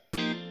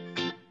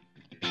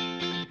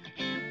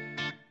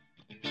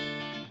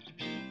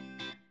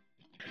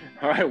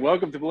All right,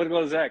 welcome to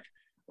Political Exec,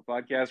 a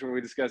podcast where we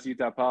discuss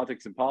Utah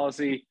politics and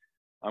policy.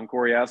 I'm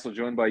Corey Assel,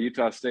 joined by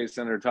Utah State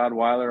Senator Todd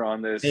Weiler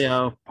on this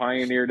Heyo.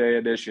 Pioneer Day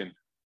edition.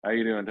 How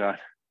you doing, Todd?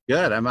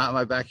 Good. I'm out in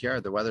my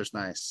backyard. The weather's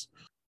nice.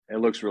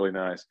 It looks really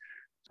nice.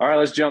 All right,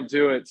 let's jump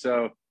to it.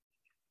 So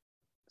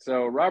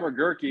Robert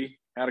Gehrke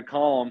had a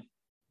column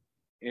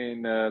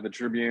in the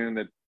Tribune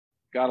that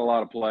got a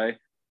lot of play.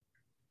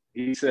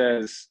 He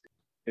says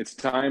it's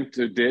time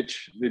to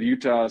ditch the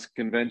Utah's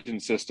convention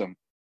system,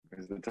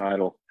 is the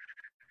title.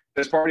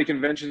 This party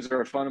conventions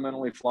are a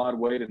fundamentally flawed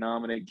way to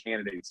nominate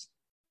candidates.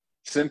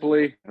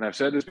 Simply, and I've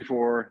said this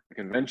before, the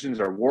conventions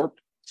are a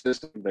warped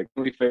system that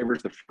only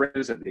favors the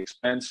fringes at the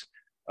expense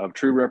of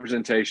true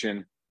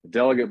representation. The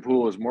delegate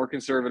pool is more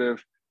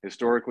conservative,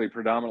 historically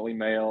predominantly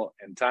male,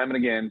 and time and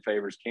again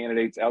favors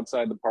candidates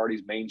outside the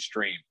party's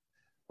mainstream.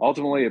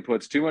 Ultimately, it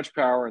puts too much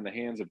power in the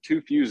hands of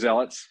too few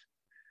zealots.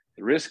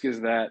 The risk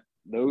is that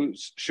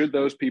should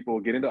those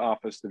people get into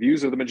office, the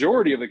views of the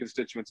majority of the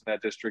constituents in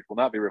that district will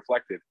not be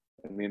reflected,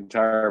 and the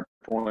entire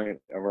point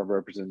of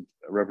our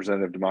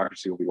representative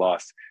democracy will be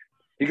lost.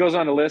 He goes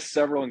on to list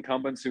several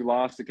incumbents who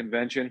lost the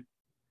convention,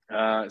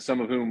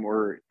 some of whom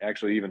were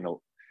actually even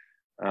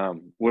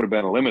would have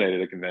been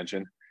eliminated at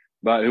convention,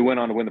 but who went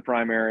on to win the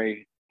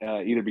primary,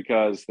 either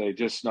because they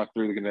just snuck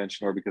through the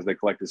convention or because they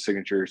collected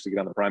signatures to get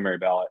on the primary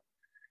ballot.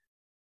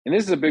 And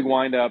this is a big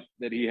windup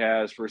that he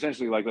has for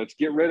essentially like, let's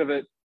get rid of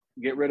it,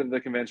 get rid of the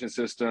convention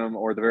system,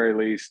 or at the very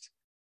least,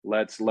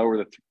 let's lower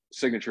the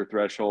signature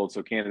threshold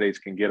so candidates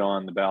can get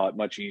on the ballot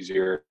much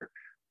easier,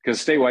 because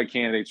statewide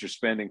candidates are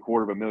spending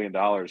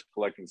 $250,000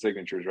 collecting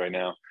signatures right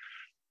now.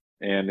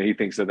 And he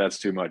thinks that that's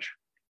too much.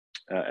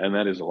 And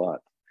that is a lot.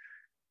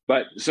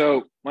 But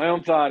so my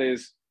own thought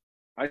is,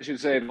 I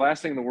should say the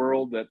last thing in the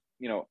world that,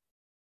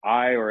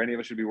 I or any of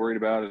us should be worried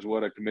about is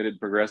what a committed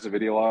progressive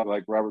ideologue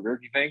like Robert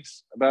Gehrke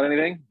thinks about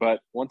anything. But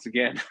once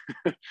again,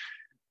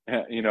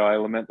 I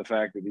lament the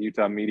fact that the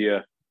Utah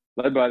media,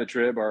 led by the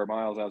Trib, are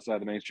miles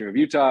outside the mainstream of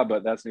Utah,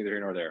 but that's neither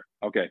here nor there.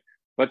 Okay,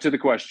 but to the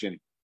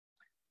question.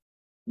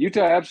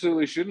 Utah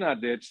absolutely should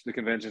not ditch the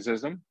convention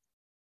system.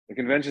 The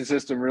convention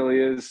system really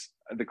is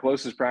the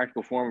closest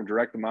practical form of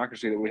direct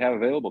democracy that we have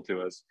available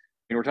to us.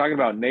 We're talking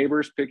about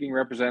neighbors picking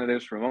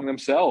representatives from among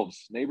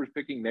themselves, neighbors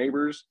picking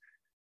neighbors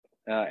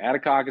at a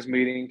caucus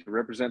meeting to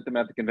represent them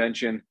at the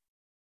convention.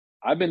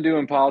 I've been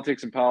doing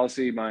politics and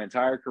policy my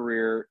entire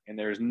career, and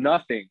there's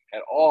nothing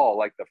at all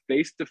like the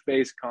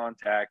face-to-face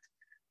contact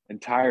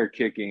and tire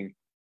kicking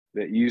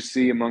that you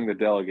see among the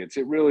delegates.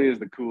 It really is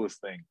the coolest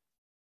thing.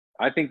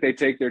 I think they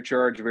take their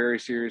charge very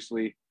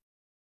seriously.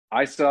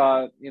 I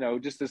saw,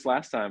 just this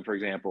last time, for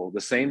example, the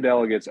same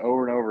delegates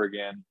over and over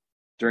again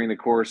during the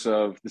course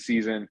of the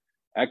season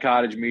at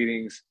cottage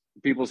meetings,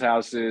 people's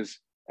houses,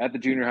 at the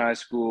junior high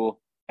school,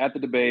 at the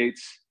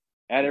debates,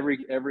 at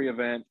every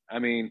event. I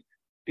mean,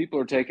 people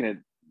are taking it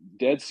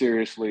dead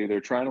seriously. They're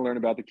trying to learn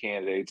about the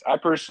candidates. I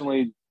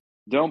personally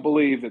don't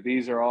believe that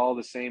these are all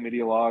the same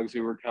ideologues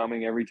who are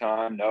coming every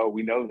time. No,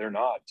 we know they're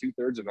not.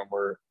 2/3 of them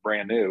were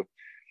brand new.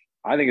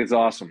 I think it's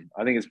awesome.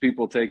 I think it's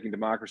people taking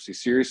democracy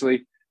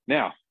seriously.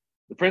 Now,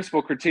 the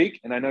principal critique,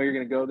 and I know you're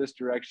going to go this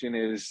direction,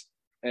 is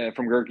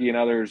from Gehrke and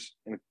others,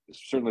 and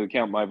certainly the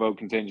Count My Vote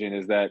contingent,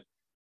 is that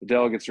the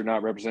delegates are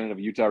not representative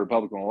of Utah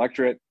Republican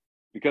electorate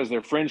because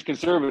they're fringe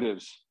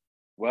conservatives.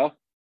 Well,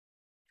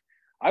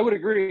 I would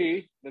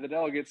agree that the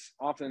delegates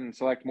often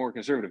select more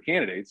conservative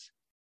candidates,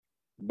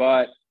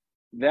 but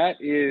that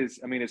is,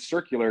 it's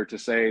circular to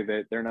say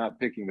that they're not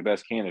picking the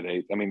best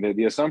candidate.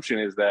 The assumption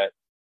is that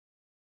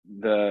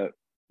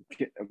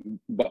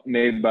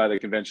made by the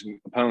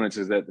convention opponents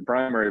is that the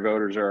primary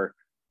voters are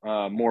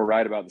more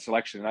right about the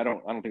selection. And I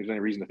don't think there's any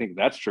reason to think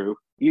that's true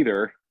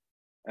either.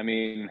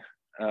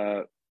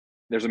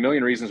 There's a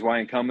million reasons why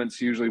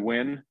incumbents usually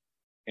win,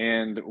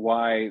 and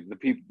why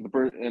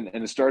and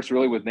it starts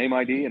really with name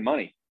ID and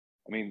money.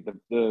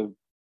 The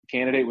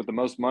candidate with the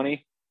most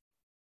money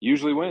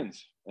usually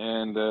wins,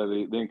 and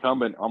the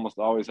incumbent almost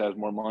always has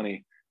more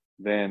money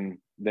than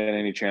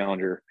any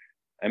challenger.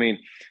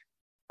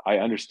 I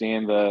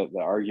understand the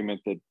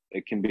argument that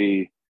it can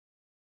be,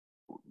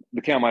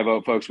 the Count My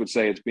Vote folks would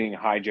say it's being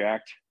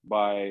hijacked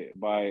by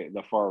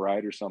the far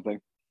right or something.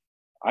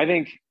 I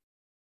think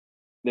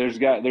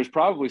there's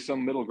probably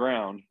some middle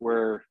ground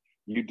where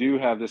you do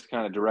have this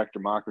kind of direct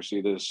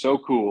democracy that is so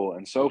cool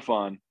and so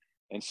fun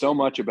and so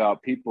much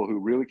about people who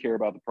really care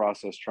about the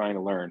process trying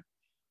to learn,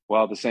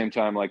 while at the same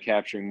time like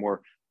capturing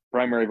more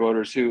primary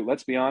voters who,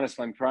 let's be honest,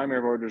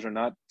 primary voters are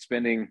not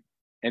spending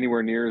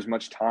anywhere near as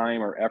much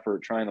time or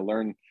effort trying to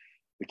learn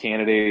the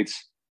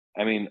candidates.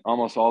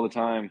 Almost all the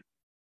time,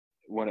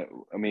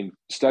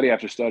 study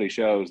after study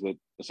shows that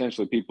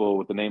essentially people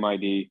with the name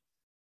ID,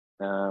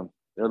 they're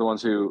the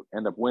ones who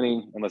end up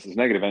winning, unless it's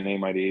negative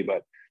name ID.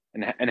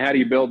 And how do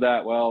you build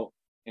that? Well,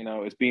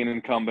 it's being an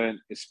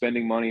incumbent, it's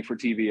spending money for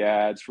TV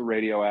ads, for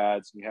radio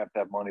ads. You have to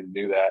have money to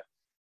do that.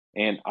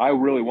 And I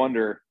really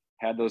wonder,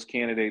 had those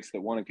candidates that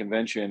won a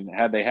convention,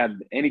 had they had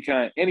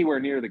anywhere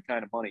near the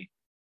kind of money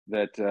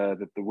that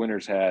the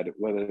winners had,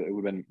 whether it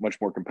would have been much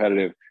more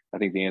competitive. I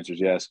think the answer is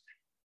yes.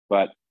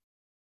 But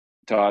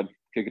Todd,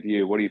 kick it to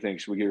you. What do you think?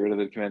 Should we get rid of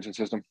the convention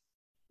system?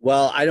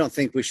 Well, I don't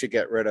think we should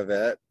get rid of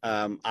it.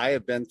 I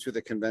have been through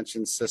the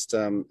convention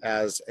system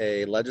as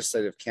a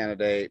legislative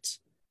candidate,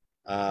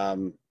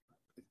 um,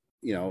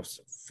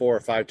 4 or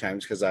 5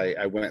 times because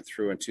I went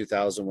through in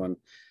 2000 when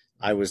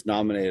I was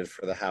nominated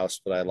for the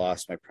House, but I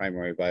lost my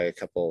primary by a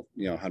couple,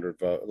 100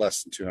 votes,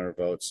 less than 200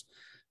 votes.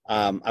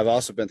 I've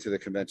also been through the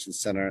convention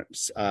center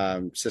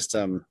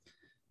system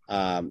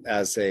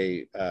as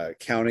a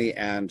county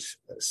and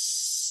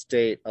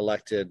state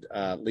elected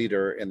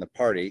leader in the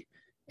party,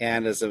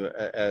 and as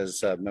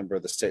a member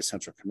of the state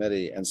central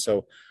committee. And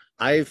so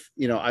I've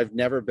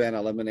never been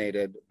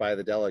eliminated by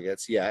the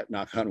delegates yet,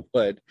 knock on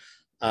wood.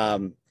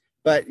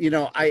 But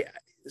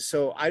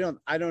I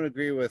don't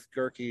agree with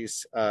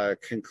Gerke's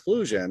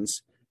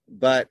conclusions,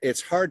 but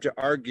it's hard to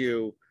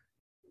argue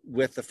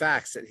with the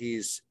facts that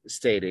he's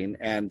stating.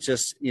 And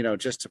just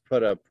to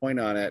put a point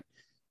on it,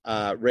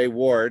 Ray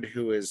Ward,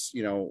 who is,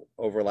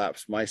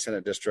 overlaps my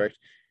Senate district,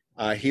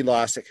 he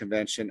lost at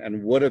convention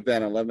and would have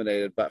been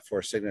eliminated but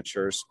for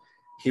signatures.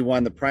 He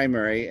won the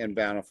primary in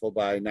Bountiful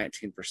by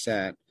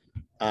 19%.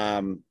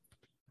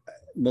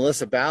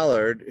 Melissa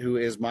Ballard, who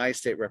is my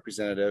state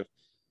representative,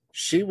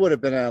 she would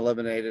have been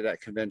eliminated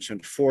at convention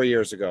 4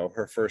 years ago,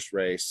 her first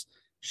race.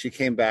 She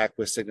came back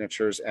with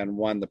signatures and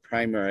won the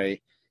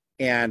primary.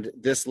 And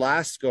this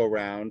last go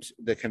round,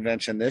 the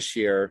convention this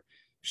year,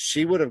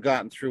 she would have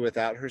gotten through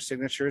without her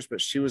signatures,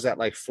 but she was at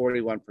like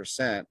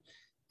 41%.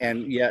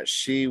 And yet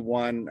she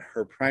won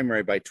her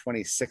primary by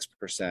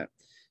 26%.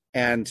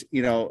 And,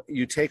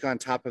 you take on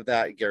top of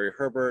that Gary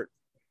Herbert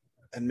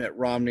and Mitt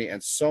Romney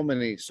and so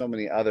many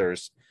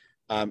others.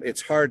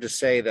 It's hard to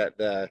say that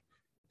the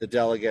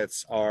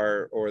delegates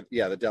are,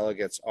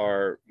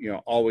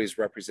 always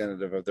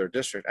representative of their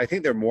district. I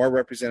think they're more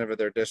representative of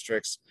their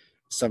districts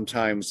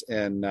sometimes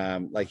in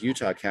like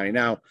Utah County.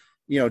 Now,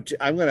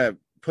 I'm going to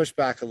push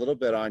back a little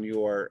bit on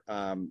your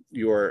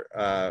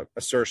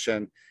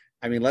assertion.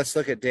 I mean, let's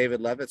look at David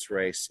Levitt's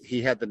race.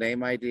 He had the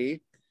name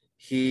ID.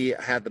 He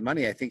had the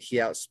money. I think he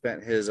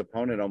outspent his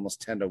opponent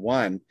almost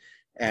 10-1.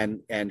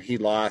 And he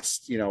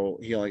lost, he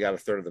only got a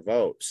third of the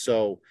vote.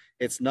 So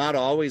it's not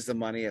always the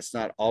money. It's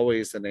not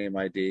always the name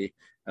ID.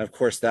 And of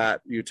course,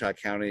 that Utah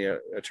County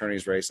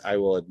attorney's race, I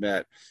will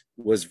admit,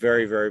 was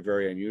very, very,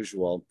 very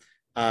unusual.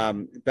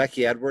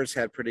 Becky Edwards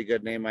had pretty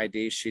good name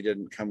ID. She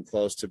didn't come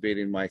close to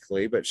beating Mike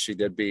Lee, but she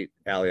did beat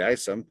Allie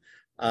Isom.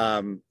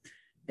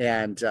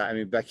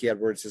 Becky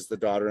Edwards is the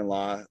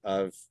daughter-in-law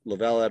of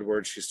Lavelle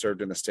Edwards. She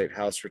served in the state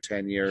house for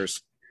 10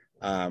 years.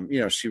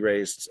 She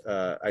raised,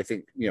 I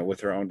think,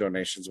 with her own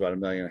donations, about $1.5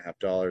 million.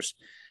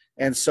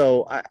 And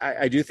so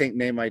I do think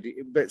name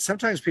ID, but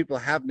sometimes people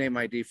have name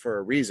ID for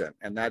a reason,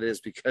 and that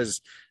is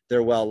because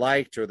they're well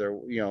liked or they're,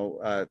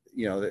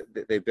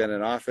 they've been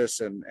in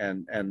office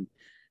and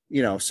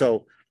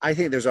so I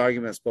think there's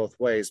arguments both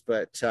ways,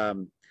 but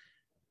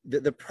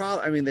the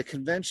problem,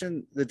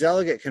 the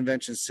delegate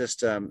convention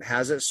system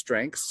has its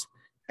strengths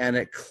and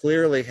it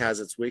clearly has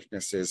its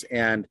weaknesses.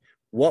 And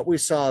what we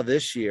saw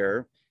this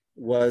year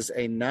was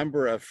a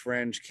number of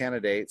fringe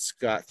candidates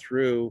got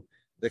through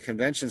the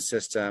convention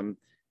system,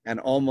 and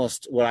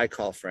almost what I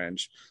call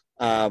fringe,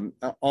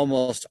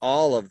 almost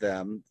all of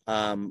them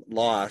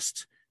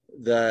lost.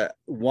 The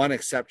one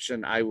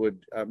exception I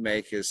would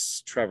make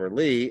is Trevor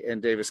Lee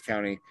in Davis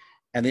County.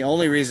 And the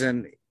only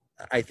reason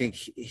I think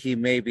he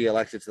may be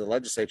elected to the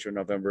legislature in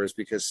November is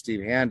because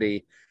Steve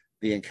Handy,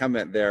 the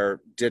incumbent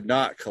there, did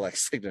not collect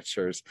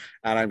signatures.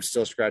 And I'm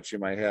still scratching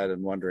my head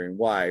and wondering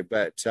why.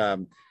 But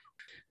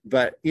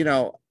in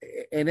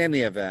any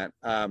event,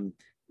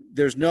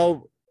 there's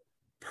no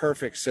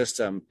perfect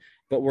system,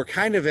 but we're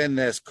kind of in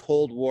this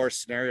Cold War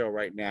scenario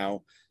right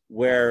now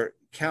where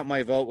Count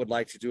My Vote would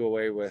like to do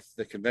away with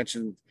the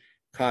convention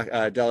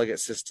delegate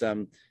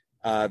system.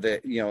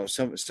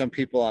 Some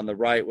people on the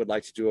right would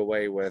like to do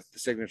away with the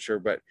signature,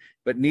 but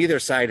neither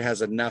side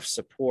has enough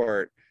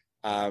support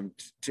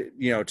to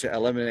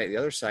eliminate the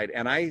other side.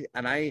 And I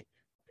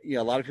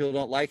a lot of people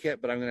don't like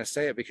it, but I'm going to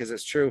say it because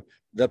it's true.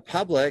 The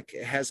public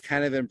has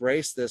kind of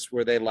embraced this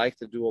where they like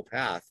the dual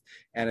path.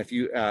 And if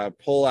you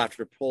poll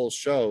after poll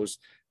shows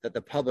that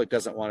the public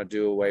doesn't want to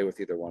do away with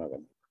either one of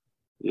them.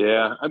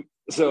 Yeah.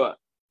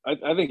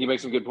 I think you make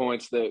some good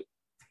points that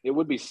it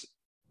would be,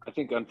 I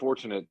think,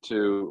 unfortunate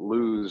to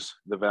lose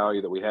the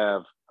value that we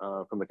have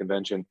from the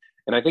convention.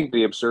 And I think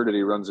the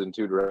absurdity runs in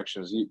two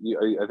directions.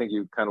 I think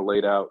you kind of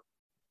laid out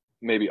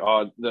maybe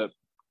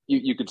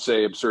you could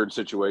say absurd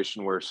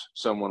situation where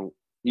someone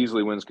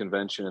easily wins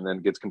convention and then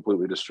gets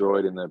completely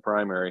destroyed in the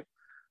primary.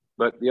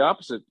 But the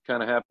opposite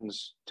kind of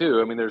happens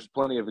too. I mean, there's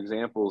plenty of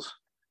examples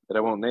that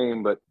I won't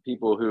name, but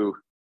people who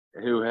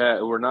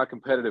were not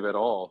competitive at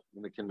all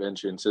in the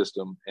convention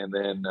system,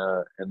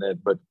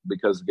 but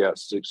because they got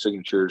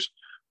signatures,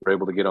 were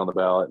able to get on the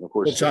ballot. And of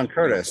course, John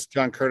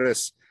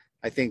Curtis,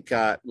 I think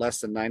got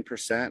less than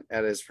 9%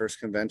 at his first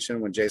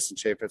convention when Jason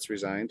Chaffetz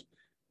resigned.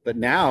 But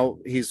now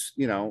he's,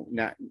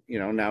 now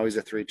he's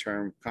a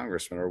 3-term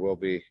congressman, or will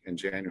be in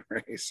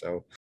January.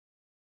 So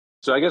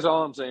I guess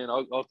all I'm saying,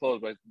 I'll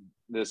close by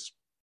this.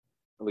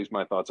 at least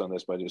my thoughts on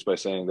this by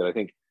saying that I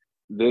think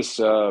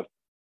this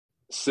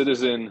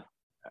citizen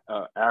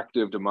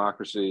active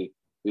democracy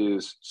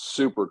is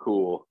super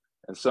cool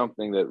and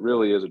something that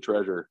really is a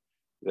treasure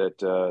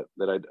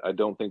that I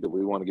don't think that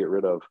we want to get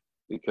rid of,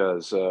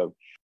 because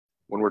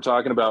when we're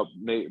talking about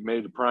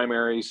major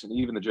primaries and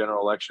even the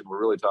general election,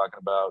 we're really talking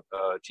about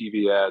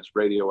TV ads,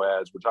 radio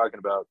ads. We're talking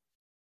about,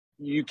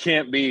 you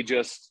can't be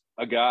just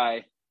a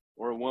guy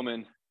or a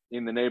woman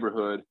in the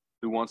neighborhood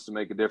who wants to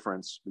make a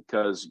difference,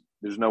 because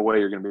there's no way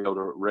you're going to be able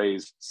to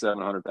raise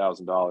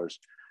 $700,000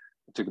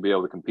 to be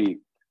able to compete.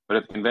 But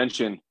at the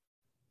convention,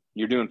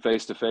 you're doing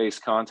face-to-face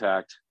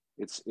contact.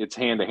 It's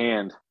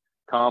hand-to-hand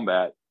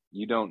combat.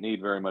 You don't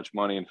need very much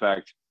money. In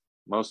fact,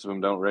 most of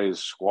them don't raise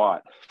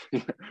squat,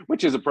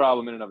 which is a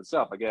problem in and of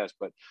itself, I guess.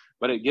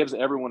 But it gives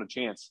everyone a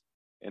chance,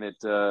 and I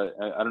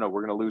don't know.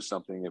 We're going to lose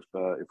something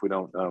if we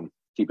don't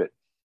keep it.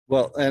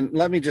 Well, and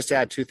let me just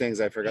add two things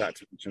I forgot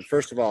to mention.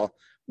 First of all,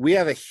 we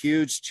have a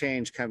huge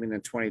change coming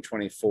in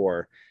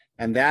 2024,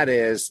 and that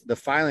is the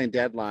filing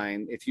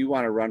deadline. If you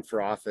want to run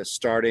for office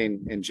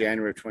starting in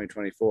January of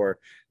 2024,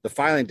 the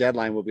filing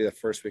deadline will be the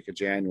first week of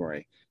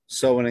January.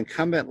 So an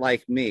incumbent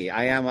like me,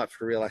 I am up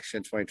for re-election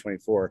in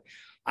 2024.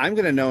 I'm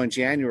going to know in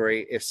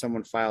January if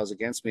someone files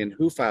against me and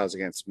who files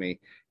against me.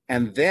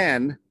 And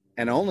then,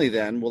 and only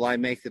then, will I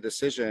make the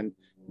decision,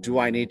 do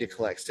I need to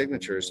collect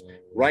signatures?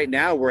 Right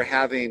now, we're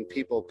having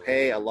people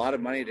pay a lot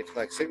of money to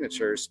collect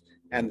signatures,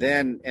 and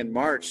then in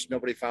March,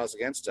 nobody files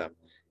against them.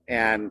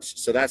 And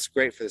so that's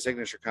great for the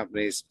signature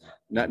companies,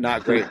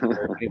 not great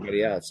for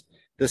anybody else.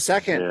 The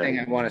second thing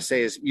I want to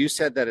say is, you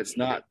said that it's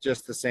not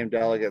just the same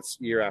delegates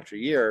year after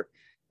year.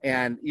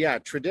 And yeah,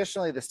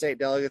 traditionally the state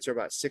delegates are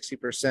about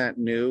 60%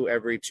 new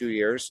every 2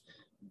 years,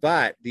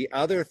 but the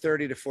other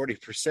 30 to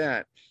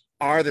 40%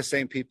 are the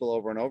same people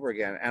over and over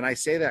again. And I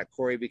say that,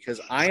 Corey, because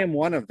I am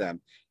one of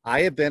them.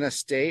 I have been a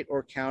state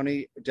or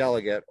county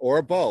delegate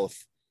or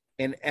both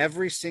in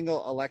every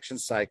single election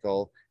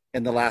cycle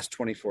in the last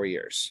 24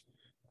 years.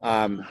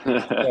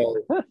 So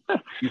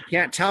you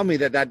can't tell me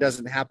that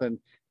doesn't happen,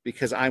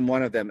 because I'm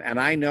one of them. And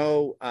I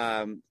know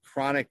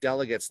chronic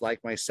delegates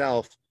like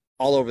myself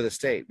all over the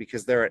state,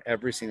 because they're at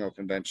every single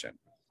convention.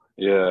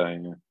 Yeah.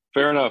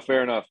 Fair enough.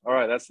 All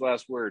right, that's the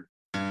last word.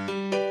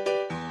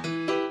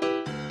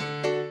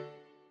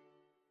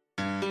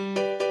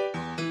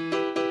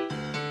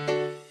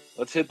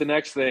 Let's hit the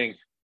next thing,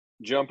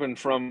 jumping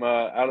from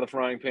out of the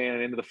frying pan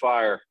and into the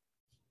fire.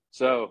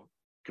 So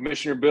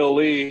Commissioner Bill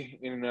Lee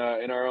in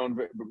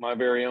my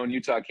very own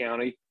Utah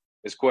County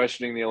is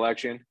questioning the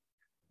election.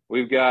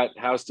 We've got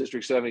House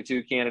District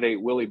 72 candidate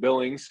Willie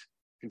Billings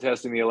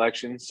contesting the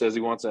election, says he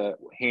wants a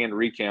hand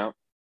recount.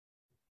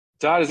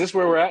 Todd, is this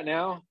where we're at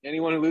now?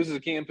 Anyone who loses a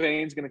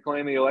campaign is going to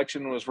claim the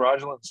election was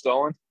fraudulent and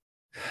stolen?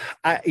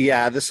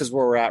 Yeah, this is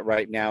where we're at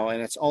right now.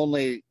 And it's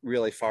only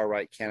really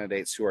far-right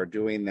candidates who are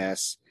doing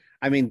this.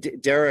 I mean,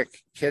 Derek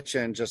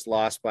Kitchen just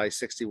lost by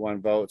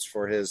 61 votes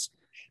for his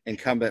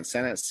incumbent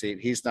Senate seat.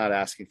 He's not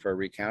asking for a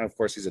recount. Of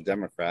course, he's a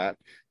Democrat,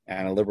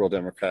 and a liberal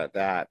Democrat at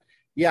that.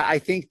 Yeah, I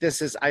think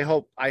this is, I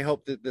hope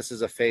that this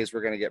is a phase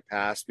we're going to get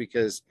past,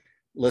 because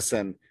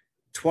listen,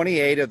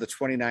 28 of the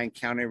 29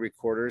 county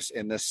recorders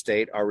in this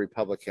state are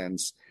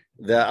Republicans.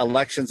 The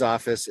elections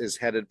office is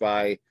headed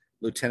by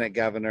Lieutenant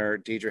Governor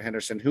Deidre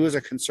Henderson, who is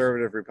a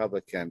conservative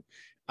Republican.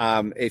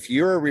 If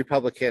you're a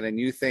Republican and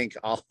you think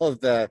all of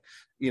the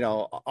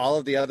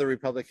other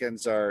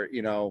Republicans are,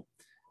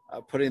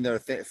 putting their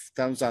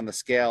thumbs on the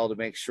scale to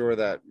make sure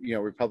that,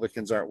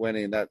 Republicans aren't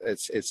winning, that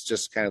it's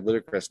just kind of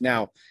ludicrous.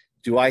 Now,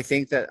 do I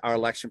think that our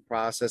election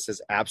process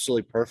is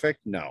absolutely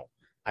perfect? No,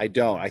 I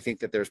don't. I think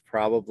that there's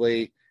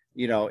probably,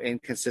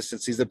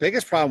 inconsistencies. The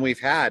biggest problem we've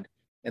had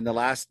in the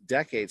last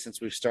decade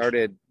since we've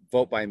started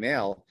vote by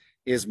mail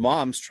is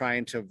moms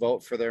trying to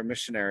vote for their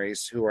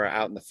missionaries who are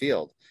out in the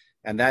field.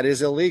 And that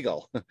is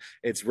illegal.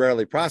 It's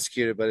rarely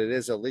prosecuted, but it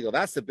is illegal.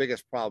 That's the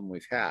biggest problem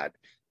we've had.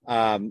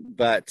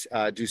 But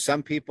do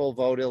some people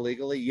vote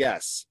illegally?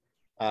 Yes.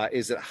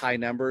 Is it high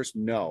numbers?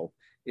 No.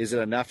 Is it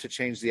enough to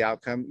change the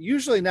outcome?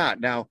 Usually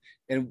not. Now,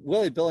 and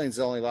Willie Billings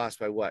only lost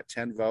by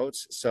 10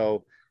 votes.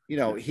 So,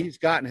 he's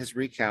gotten his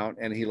recount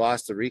and he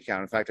lost the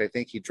recount. In fact, I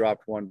think he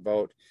dropped one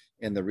vote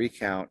in the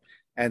recount.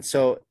 And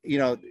so,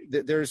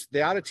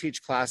 they ought to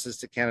teach classes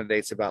to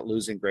candidates about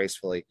losing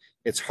gracefully.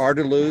 It's hard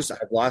to lose.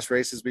 I've lost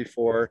races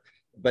before,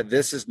 but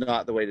this is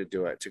not the way to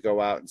do it, to go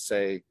out and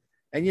say,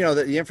 and,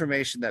 the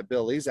information that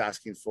Bill Lee's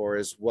asking for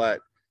is what,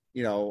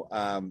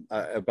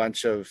 a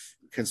bunch of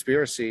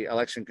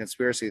election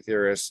conspiracy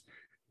theorists,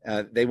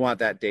 they want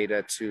that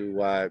data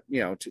to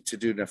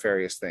do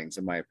nefarious things,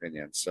 in my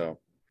opinion. So.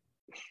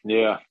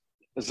 Yeah.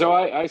 So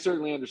I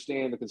certainly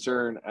understand the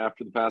concern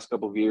after the past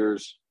couple of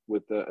years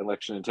with the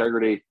election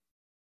integrity.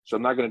 So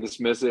I'm not going to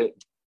dismiss it,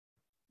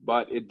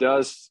 but it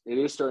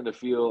is starting to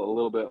feel a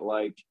little bit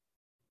like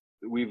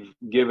we've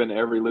given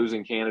every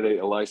losing candidate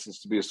a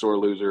license to be a sore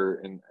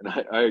loser. And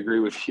I agree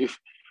with you.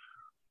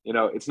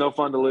 It's no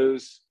fun to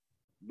lose,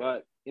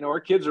 but, our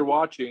kids are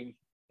watching,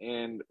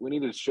 and we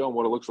need to show them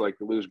what it looks like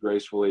to lose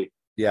gracefully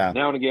Yeah.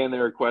 Now and again,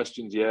 there are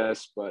questions,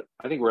 yes, but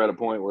I think we're at a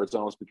point where it's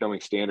almost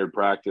becoming standard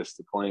practice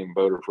to claim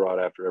voter fraud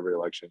after every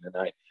election. And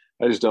I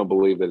just don't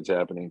believe that it's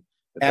happening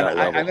at And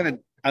that level.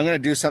 I'm gonna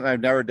do something I've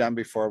never done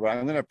before, but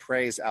I'm gonna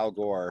praise Al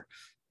Gore.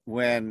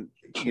 When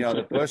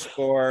the Bush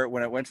Gore,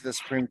 when it went to the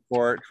Supreme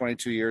Court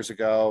 22 years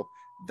ago,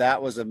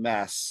 that was a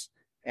mess,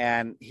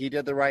 and he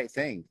did the right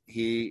thing.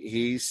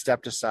 He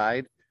stepped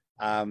aside.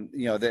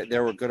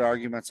 There were good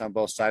arguments on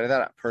both sides of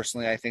that.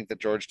 Personally, I think that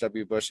George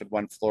W. Bush had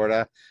won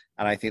Florida,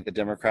 and I think the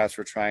Democrats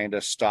were trying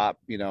to stop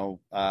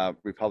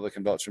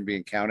Republican votes from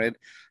being counted.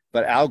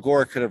 But Al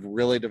Gore could have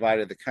really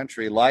divided the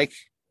country, like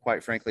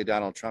quite frankly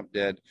Donald Trump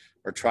did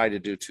or tried to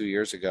do 2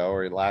 years ago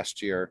or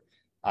last year.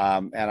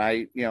 Yes,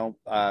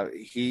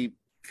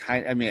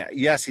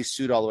 he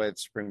sued all the way to the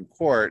Supreme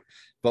Court,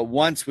 but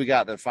once we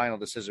got the final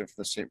decision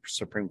from the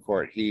Supreme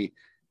Court, he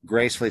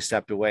gracefully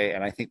stepped away.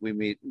 And I think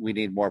we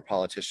need more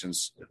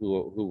politicians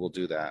who will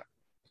do that.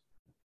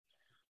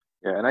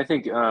 Yeah, and I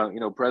think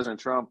President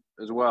Trump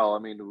as well. I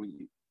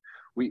mean,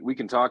 we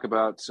can talk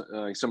about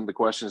some of the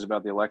questions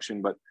about the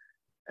election, but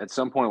at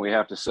some point we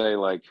have to say,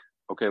 like,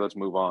 okay, let's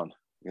move on.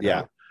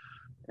 Yeah.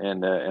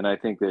 And I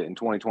think that in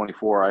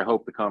 2024, I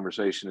hope the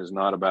conversation is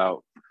not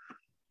about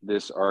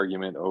this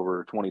argument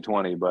over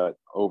 2020, but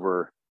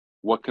over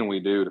what can we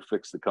do to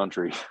fix the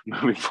country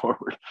moving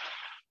forward.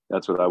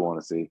 That's what I want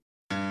to see.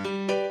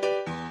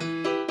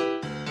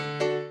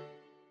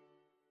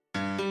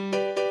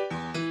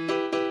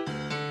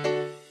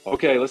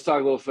 Okay, let's talk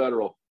a little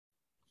federal.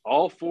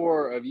 All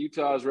 4 of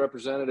Utah's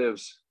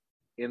representatives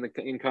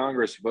in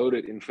Congress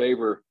voted in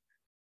favor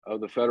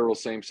of the federal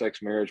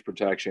same-sex marriage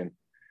protection.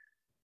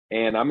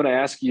 And I'm going to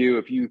ask you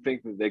if you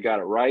think that they got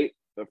it right.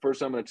 But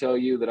first, I'm going to tell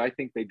you that I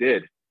think they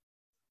did.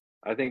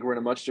 I think we're in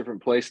a much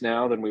different place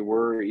now than we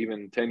were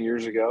even 10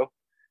 years ago.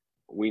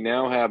 We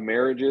now have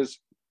marriages,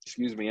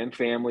 and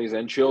families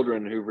and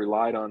children who've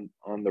relied on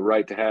the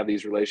right to have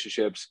these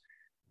relationships.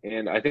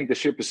 And I think the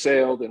ship has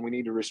sailed, and we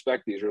need to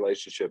respect these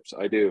relationships.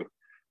 I do.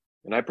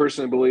 And I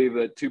personally believe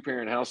that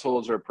 2-parent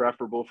households are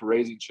preferable for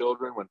raising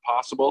children when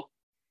possible.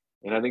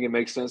 And I think it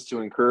makes sense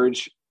to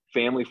encourage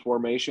family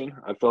formation.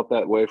 I felt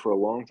that way for a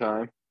long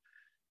time.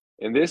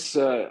 And this,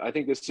 I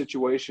think this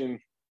situation,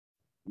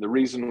 the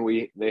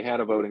reason they had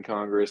a vote in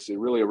Congress, it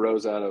really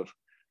arose out of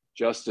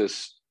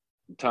Justice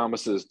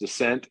Thomas's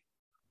dissent,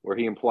 where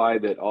he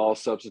implied that all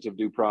substantive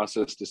due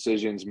process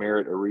decisions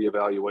merit a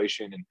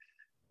reevaluation.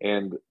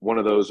 And one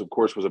of those, of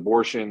course, was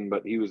abortion,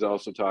 but he was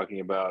also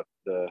talking about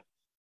the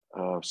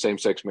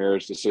same-sex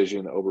marriage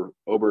decision over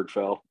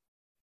Obergefell.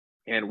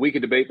 And we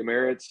could debate the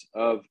merits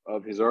of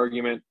his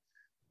argument,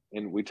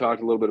 and we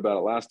talked a little bit about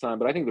it last time.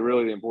 But I think the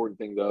important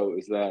thing, though,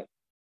 is that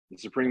the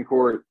Supreme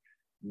Court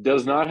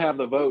does not have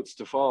the votes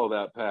to follow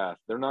that path.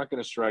 They're not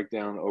going to strike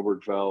down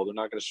Obergefell. They're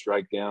not going to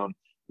strike down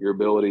your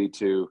ability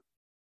to,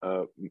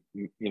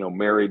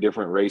 marry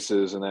different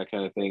races and that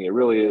kind of thing. It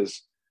really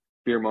is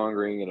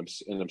fear-mongering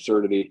and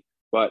absurdity.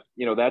 But,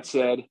 that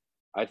said,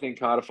 I think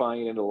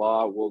codifying it into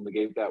law will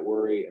negate that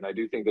worry. And I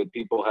do think that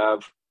people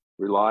have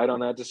relied on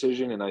that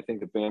decision, and I think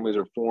the families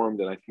are formed,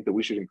 and I think that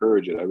we should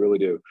encourage it. I really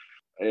do.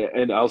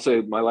 And I'll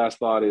say my last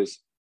thought is,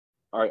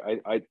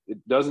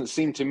 it doesn't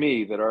seem to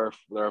me that our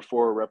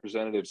 4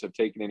 representatives have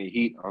taken any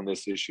heat on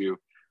this issue,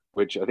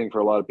 which I think for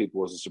a lot of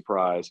people was a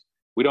surprise.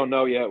 We don't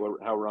know yet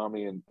how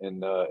Romney and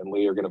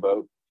Lee are going to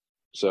vote,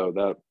 so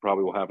that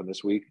probably will happen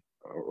this week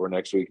or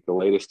next week at the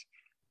latest.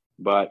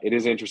 But it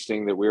is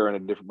interesting that we're in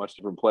a much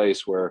different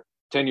place, where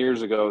 10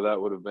 years ago that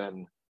would have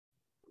been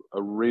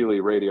a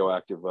really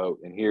radioactive vote,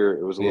 and here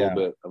it was a little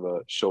bit of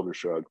a shoulder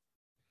shrug.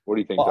 What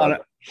do you think? Well,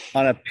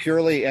 on a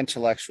purely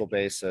intellectual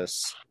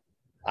basis,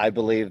 I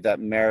believe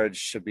that marriage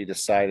should be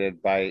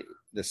decided by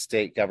the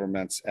state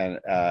governments and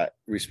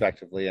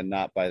respectively, and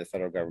not by the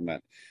federal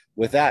government.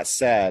 With that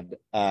said,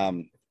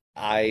 I'm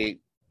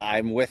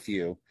with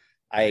you.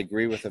 I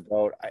agree with the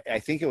vote. I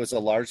think it was a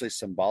largely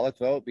symbolic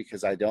vote,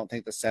 because I don't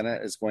think the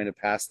Senate is going to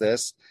pass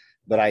this.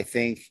 But I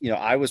think,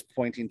 I was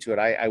pointing to it.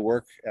 I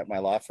work at my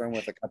law firm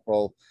with a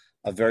couple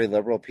of very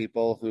liberal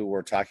people who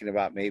were talking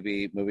about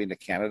maybe moving to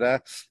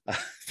Canada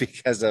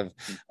because of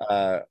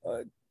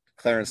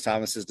Clarence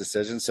Thomas's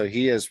decision. So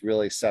he has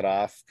really set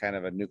off kind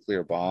of a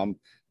nuclear bomb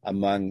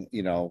among,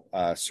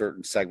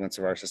 certain segments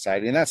of our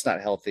society. And that's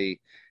not healthy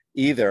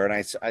either. And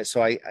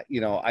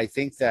I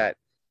think that,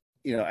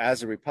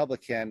 as a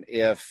Republican,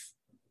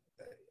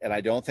 and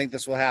I don't think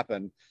this will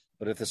happen,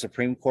 but if the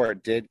Supreme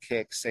Court did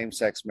kick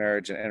same-sex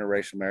marriage and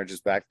interracial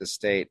marriages back to the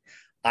state,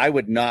 I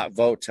would not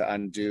vote to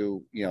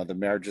undo, the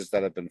marriages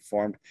that have been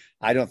formed.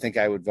 I don't think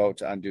I would vote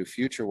to undo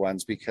future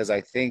ones, because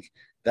I think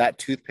that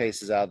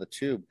toothpaste is out of the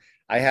tube.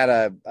 I had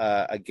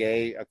a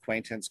gay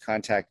acquaintance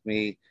contact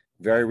me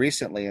very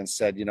recently and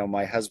said,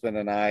 my husband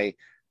and I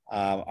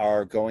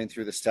are going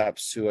through the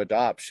steps to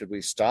adopt. Should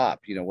we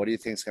stop? What do you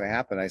think is going to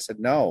happen? I said,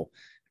 no,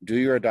 do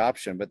your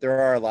adoption. But there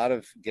are a lot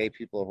of gay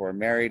people who are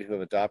married, who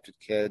have adopted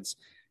kids.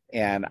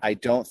 And I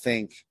don't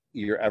think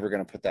you're ever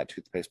going to put that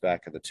toothpaste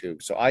back in the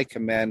tube. So I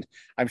commend,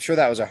 I'm sure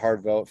that was a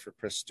hard vote for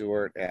Chris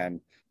Stewart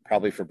and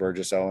probably for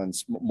Burgess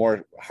Owens,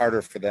 more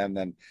harder for them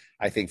than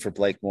I think for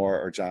Blake Moore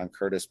or John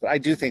Curtis. But I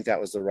do think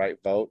that was the right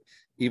vote,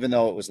 even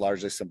though it was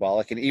largely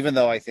symbolic. And even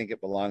though I think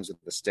it belongs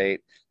with the state,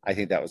 I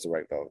think that was the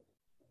right vote.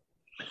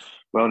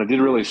 Well, and it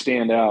did really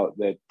stand out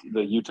that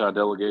the Utah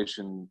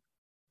delegation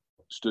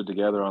stood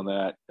together on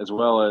that, as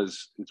well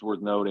as it's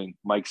worth noting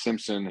Mike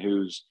Simpson,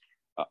 who's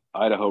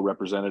Idaho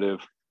representative,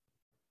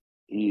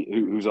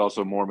 who's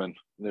also Mormon.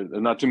 There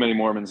are not too many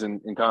Mormons in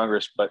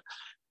Congress, but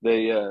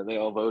they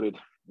all voted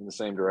in the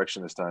same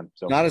direction this time.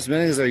 So not as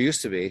many as there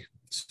used to be.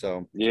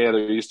 So yeah,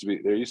 there used to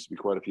be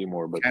quite a few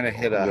more, but kind of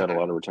hit a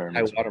lot of returns.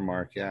 High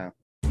watermark, yeah.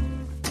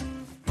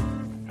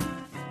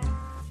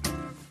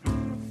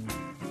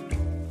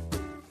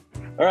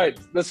 All right,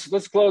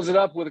 let's close it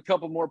up with a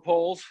couple more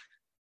polls,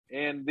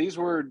 and these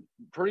were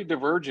pretty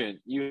divergent.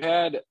 You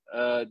had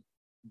a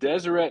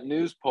Deseret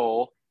News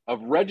poll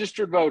of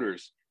registered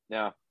voters.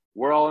 Now,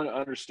 we're all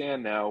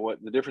understand now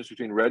what the difference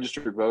between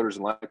registered voters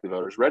and likely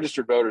voters.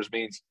 Registered voters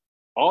means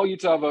all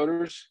Utah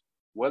voters,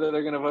 whether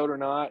they're going to vote or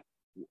not,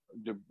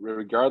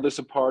 regardless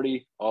of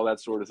party, all that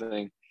sort of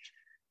thing.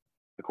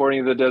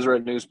 According to the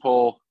Deseret News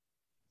poll,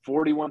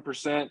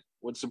 41%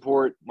 would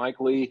support Mike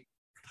Lee,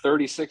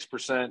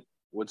 36%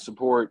 would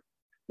support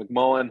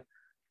McMullin,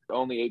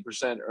 only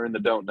 8% are in the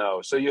don't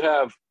know. So you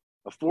have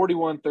a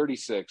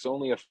 41-36,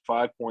 only a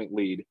 5-point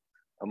lead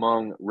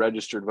among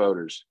registered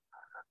voters.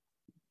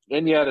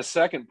 Then you had a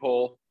second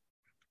poll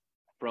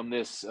from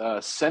this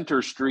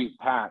Center Street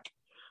PAC,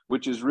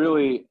 which is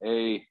really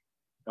a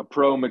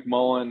pro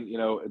McMullin. You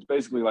know, it's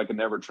basically like a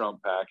Never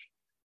Trump PAC.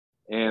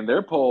 And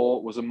their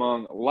poll was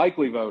among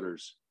likely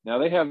voters. Now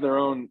they have their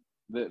own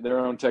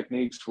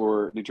techniques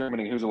for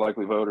determining who's a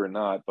likely voter and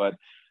not. But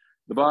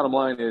the bottom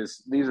line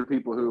is these are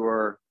people who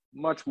are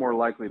much more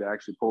likely to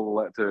actually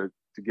pull to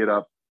get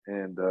up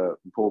and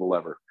pull the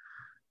lever.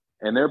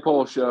 And their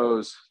poll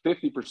shows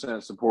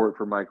 50% support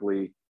for Mike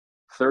Lee,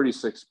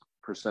 36%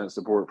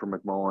 support for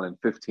McMullin, and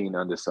 15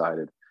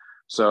 undecided.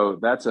 So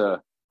that's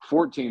a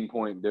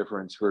 14-point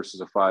difference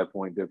versus a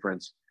 5-point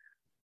difference.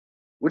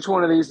 Which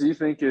one of these do you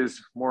think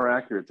is more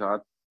accurate,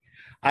 Todd?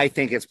 I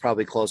think it's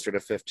probably closer to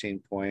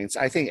 15 points.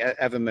 I think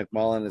Evan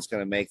McMullin is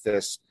going to make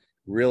this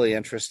really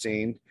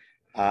interesting.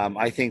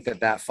 I think that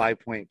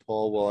 5-point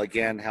poll will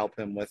again help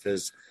him with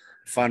his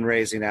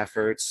fundraising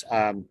efforts.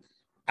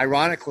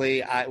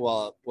 Ironically,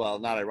 not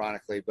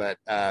ironically, but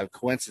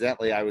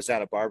coincidentally, I was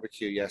at a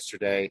barbecue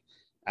yesterday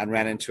and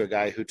ran into a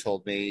guy who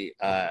told me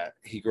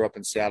he grew up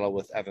in Seattle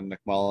with Evan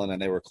McMullin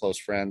and they were close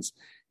friends.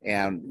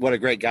 And what a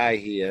great guy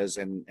he is.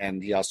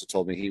 And he also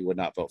told me he would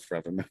not vote for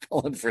Evan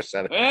McMullin for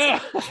Senate.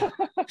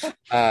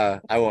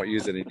 I won't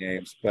use any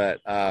names, but,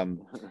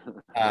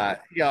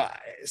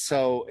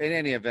 so in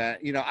any event,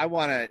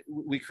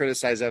 we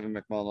criticize Evan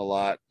McMullin a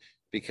lot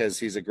because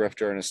he's a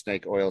grifter and a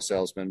snake oil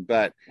salesman.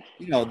 But,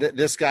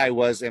 this guy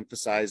was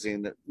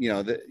emphasizing that,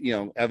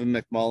 Evan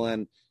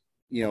McMullin,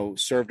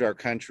 served our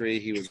country.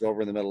 He was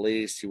over in the Middle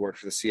East. He worked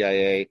for the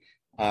CIA.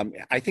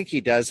 I think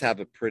he does have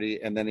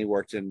and then he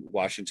worked in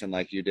Washington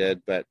like you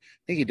did, but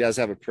I think he does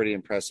have a pretty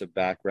impressive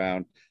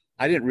background.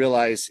 I didn't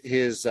realize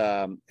his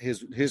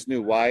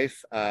new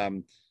wife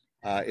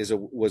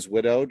was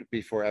widowed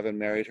before Evan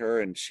married her,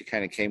 and she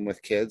kind of came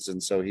with kids,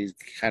 and so he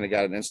kind of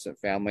got an instant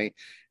family.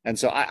 And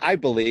so I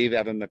believe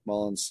Evan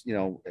McMullin's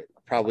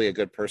probably a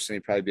good person.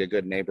 He'd probably be a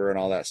good neighbor and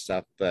all that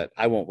stuff, but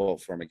I won't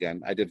vote for him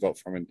again. I did vote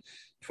for him in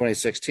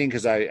 2016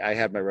 because I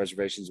had my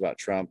reservations about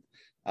Trump.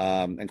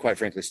 And quite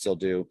frankly still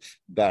do,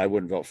 but I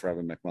wouldn't vote for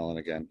Evan McMullin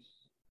again.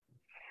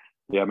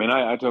 Yeah, I mean,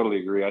 I totally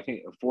agree. I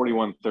think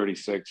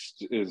 41-36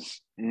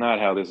 is not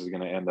how this is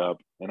going to end up.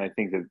 And I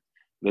think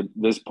that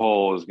this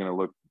poll is going to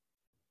look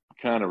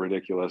kind of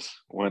ridiculous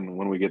when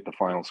we get the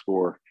final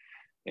score.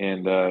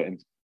 And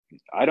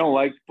I don't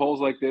like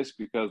polls like this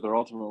because they're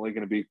ultimately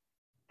going to be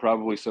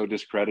probably so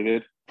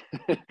discredited.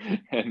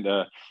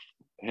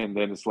 And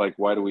then it's like,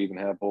 why do we even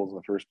have polls in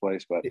the first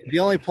place? But the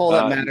only poll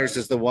that matters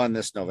is the one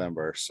this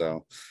November.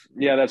 So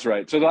yeah, that's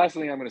right. So the last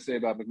thing I'm going to say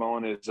about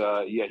McMullin is,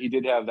 he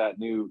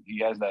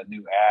has that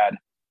new ad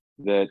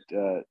that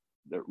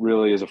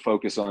really is a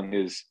focus on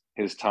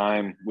his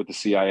time with the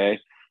CIA.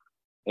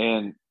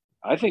 And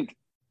I think,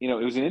 it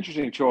was an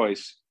interesting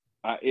choice.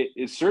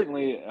 It's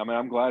certainly, I mean,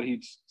 I'm glad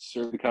he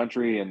served the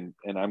country and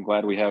I'm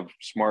glad we have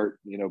smart,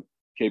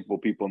 capable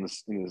people in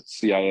the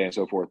CIA and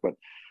so forth. But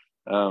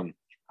I'm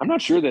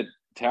not sure that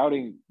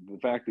touting the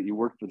fact that you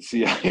worked for the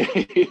CIA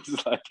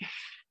is like,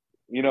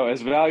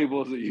 as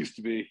valuable as it used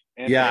to be.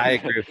 I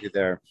agree with you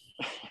there.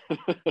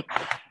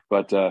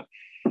 But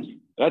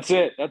that's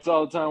it. That's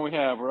all the time we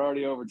have. We're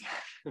already over.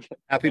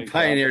 Happy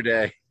Pioneer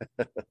Day.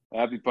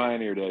 Happy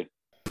Pioneer Day.